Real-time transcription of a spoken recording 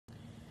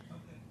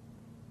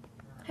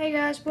Hey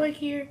guys, Blake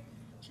here.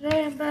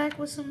 Today I'm back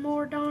with some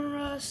more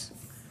Donruss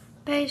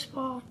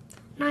baseball,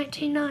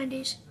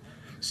 1990s.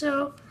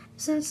 So,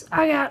 since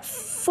I got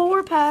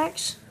 4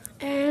 packs,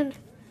 and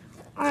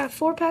I have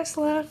 4 packs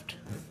left,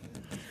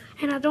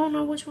 and I don't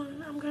know which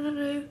one I'm going to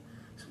do,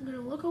 so I'm going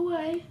to look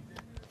away.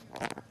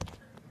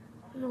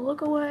 I'm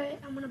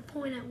going to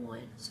point at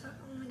one. So,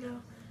 I'm going to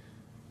go,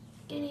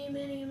 Any,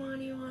 mini,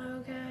 money,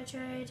 mo, catch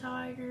a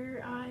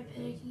tiger, I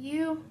pick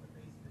you.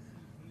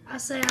 I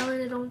say I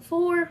landed on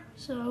 4,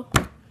 so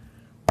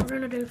we're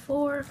gonna do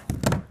 4.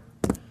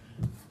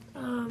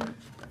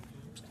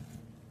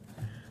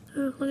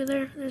 Ooh, look at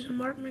there. There's a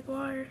Mark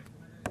McGuire.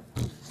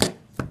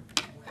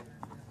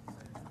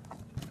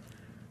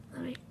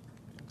 Let me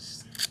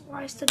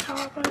slice the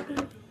top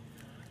open.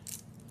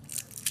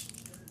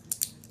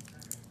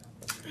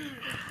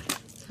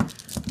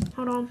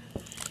 Hold on.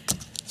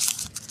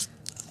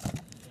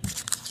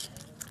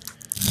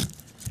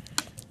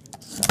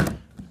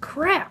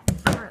 Crap.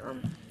 All right,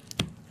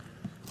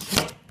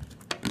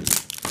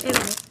 there we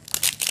go.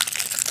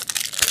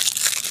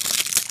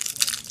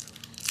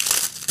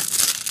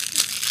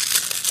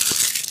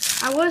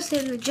 I was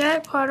hitting the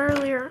jackpot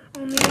earlier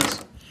on these.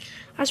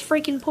 I was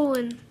freaking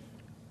pulling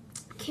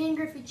Ken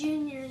Griffey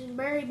Jr.'s and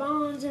Barry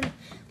Bonds and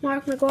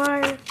Mark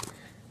McGuire,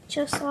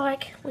 just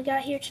like we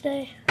got here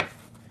today.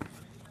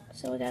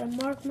 So we got a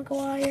Mark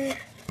McGuire,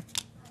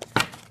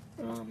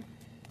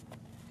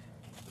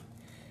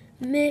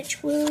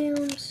 Mitch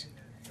Williams,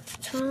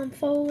 Tom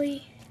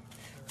Foley,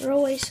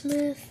 Roy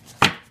Smith,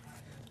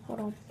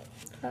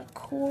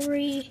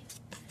 Corey,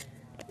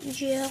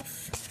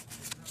 Jeff,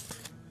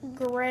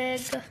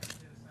 Greg,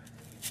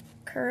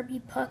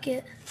 Kirby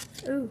Puckett,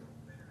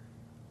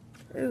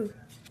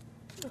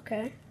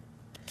 okay,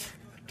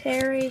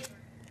 Terry,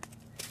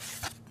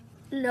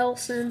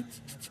 Nelson,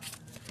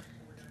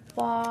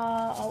 Bobby,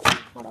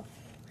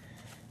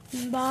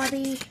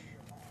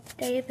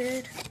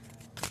 David,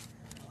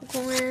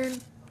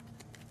 Glenn,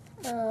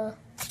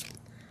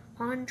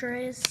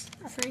 Andres,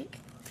 I think,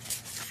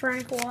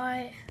 Frank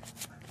White,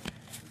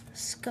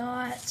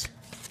 Scott,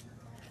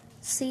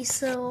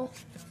 Cecil,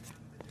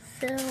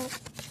 Phil,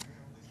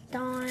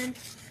 Don,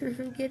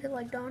 get it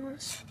like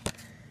Donruss,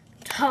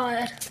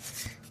 Todd,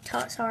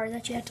 sorry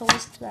that you had to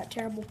listen to that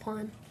terrible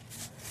pun,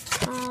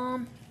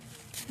 Tom,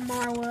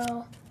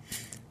 Marwell,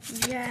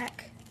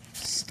 Jack,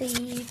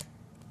 Steve,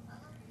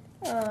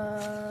 I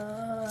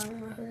don't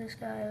know who this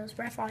guy is,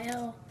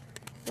 Raphael,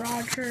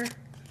 Roger,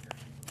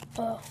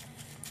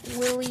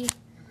 Willie,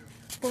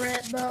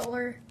 Brett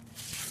Butler,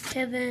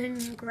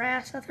 Kevin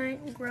Grass, I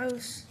think,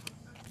 Gross,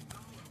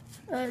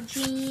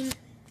 Gene,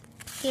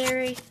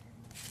 Gary,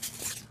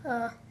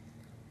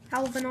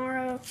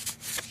 Alvinaro,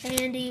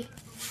 Andy,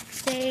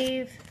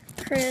 Dave,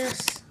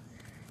 Chris,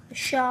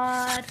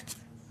 Rashad,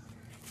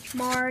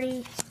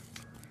 Marty,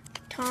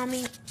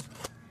 Tommy,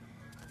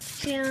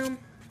 Jim,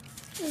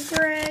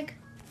 Greg,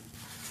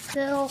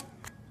 Phil,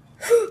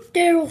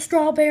 Daryl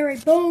Strawberry,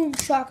 boom,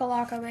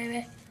 shakalaka,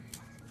 baby.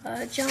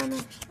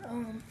 John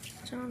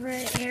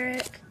Ray,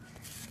 Eric,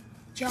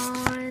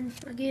 John,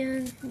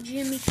 again,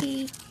 Jimmy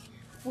Key,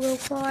 Will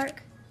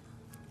Clark,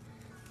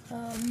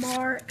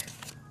 Mark,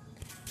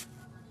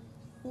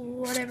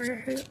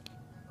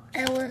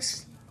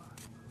 Ellis,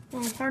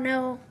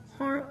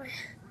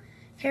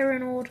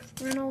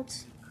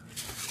 Reynolds,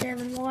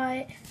 Devin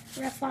White,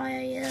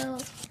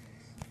 Raphael,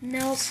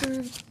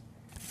 Nelson,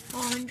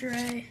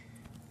 Andre,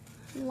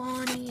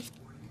 Lonnie,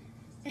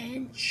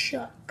 and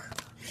Chuck.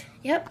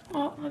 Yep,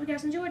 hope you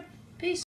guys enjoyed.